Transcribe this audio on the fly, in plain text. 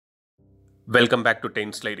Welcome back to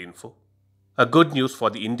 10 Slide Info. A good news for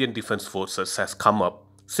the Indian Defence Forces has come up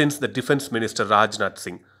since the Defence Minister Rajnath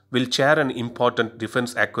Singh will chair an important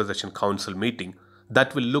Defence Acquisition Council meeting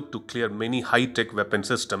that will look to clear many high-tech weapon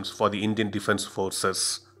systems for the Indian Defence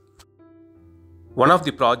Forces. One of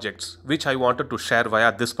the projects which I wanted to share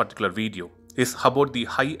via this particular video is about the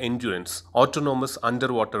high-endurance autonomous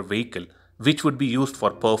underwater vehicle which would be used for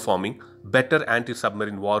performing better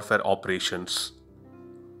anti-submarine warfare operations.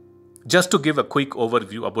 Just to give a quick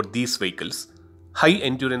overview about these vehicles,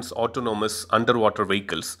 high-endurance autonomous underwater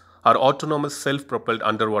vehicles are autonomous self-propelled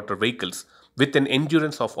underwater vehicles with an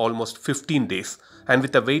endurance of almost 15 days and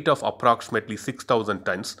with a weight of approximately 6,000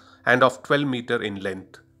 tons and of 12 meters in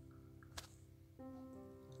length.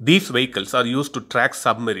 These vehicles are used to track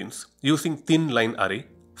submarines using thin line array,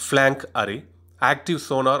 flank array, active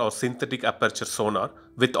sonar or synthetic aperture sonar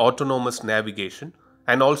with autonomous navigation,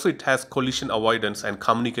 and also it has collision avoidance and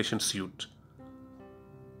communication suite.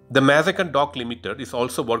 The Mazakan Dock Limited is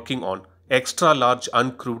also working on extra large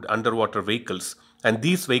uncrewed underwater vehicles, and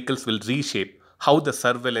these vehicles will reshape how the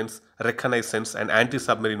surveillance, reconnaissance and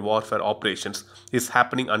anti-submarine warfare operations is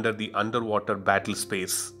happening under the underwater battle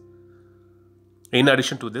space. In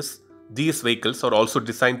addition to this, these vehicles are also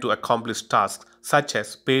designed to accomplish tasks such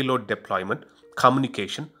as payload deployment,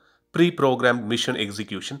 communication, pre-programmed mission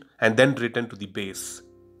execution, and then return to the base.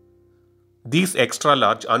 These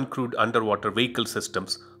extra-large uncrewed underwater vehicle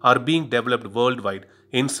systems are being developed worldwide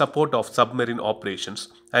in support of submarine operations,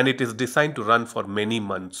 and it is designed to run for many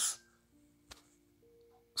months.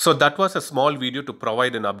 So that was a small video to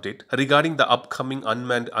provide an update regarding the upcoming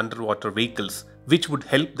unmanned underwater vehicles which would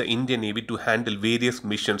help the Indian Navy to handle various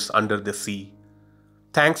missions under the sea.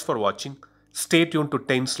 Thanks for watching. Stay tuned to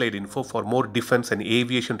 10 Slide Info for more defense and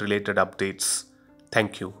aviation related updates.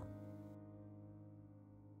 Thank you.